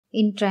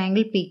in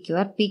triangle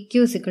PQR, PQ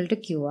is equal to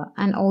QR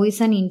and O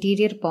is an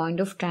interior point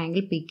of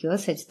triangle PQR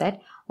such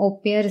that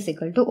OPR is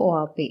equal to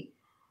ORP.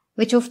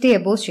 Which of the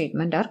above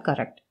statement are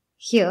correct?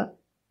 Here,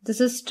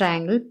 this is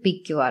triangle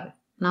PQR.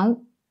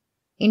 Now,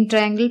 in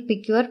triangle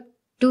PQR,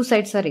 two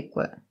sides are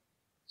equal.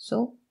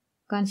 So,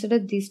 consider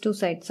these two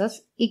sides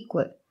as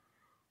equal.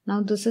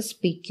 Now, this is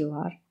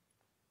PQR.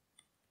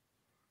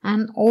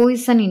 And O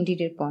is an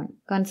interior point.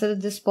 Consider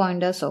this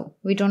point as O.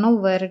 We don't know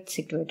where it's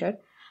situated.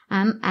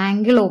 And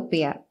angle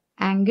OPR.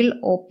 Angle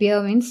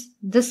OPR means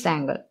this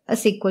angle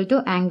is equal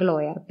to angle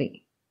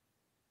ORP.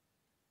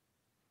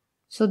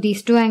 So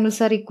these two angles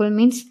are equal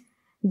means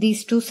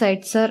these two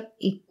sides are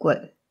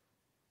equal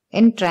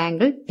in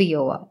triangle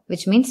POR,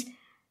 which means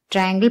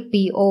triangle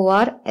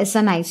POR is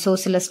an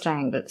isosceles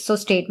triangle. So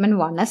statement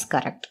 1 is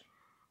correct.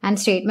 And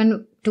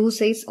statement 2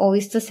 says O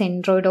is the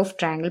centroid of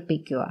triangle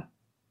PQR.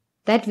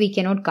 That we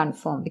cannot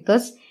confirm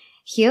because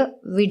here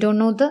we don't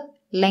know the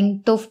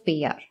length of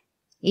PR.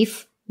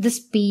 If this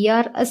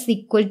PR is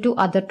equal to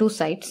other two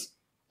sides,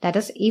 that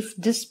is if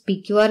this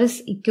PQR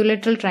is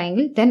equilateral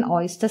triangle, then O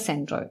is the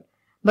centroid.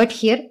 But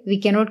here we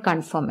cannot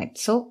confirm it.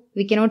 So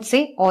we cannot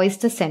say O is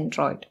the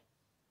centroid.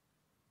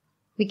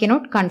 We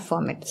cannot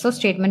confirm it. So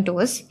statement 2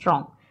 is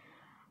wrong.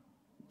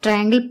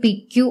 Triangle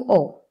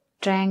PQO.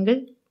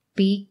 Triangle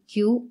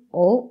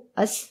PQO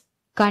is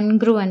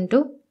congruent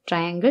to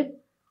triangle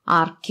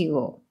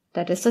RQO.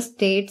 That is the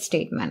third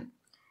statement.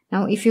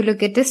 Now if you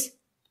look at this,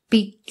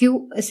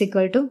 PQ is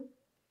equal to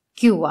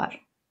QR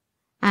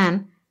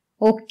and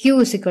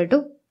OQ is equal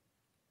to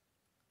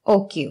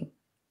OQ.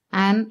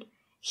 And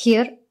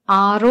here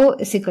RO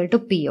is equal to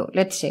PO.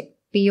 Let's check.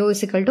 PO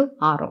is equal to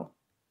RO.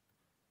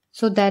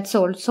 So that's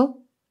also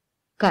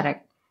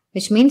correct.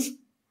 Which means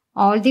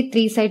all the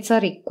three sides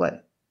are equal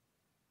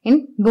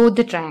in both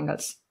the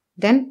triangles.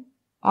 Then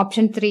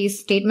option 3 is,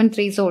 statement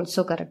 3 is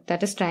also correct.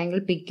 That is triangle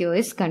PQ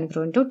is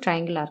congruent to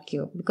triangle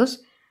RQ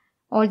because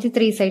all the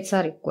three sides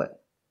are equal.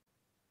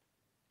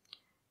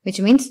 Which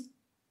means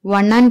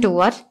 1 and 2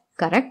 are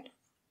correct.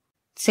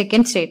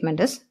 Second statement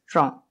is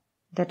wrong.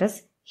 That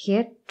is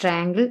here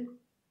triangle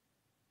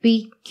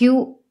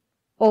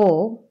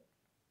PQO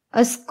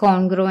is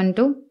congruent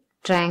to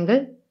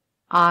triangle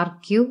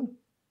RQO.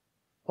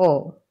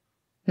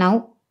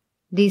 Now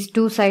these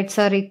two sides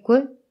are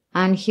equal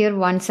and here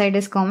one side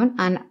is common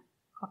and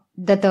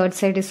the third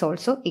side is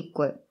also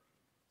equal.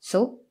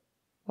 So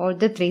all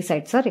the three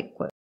sides are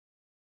equal.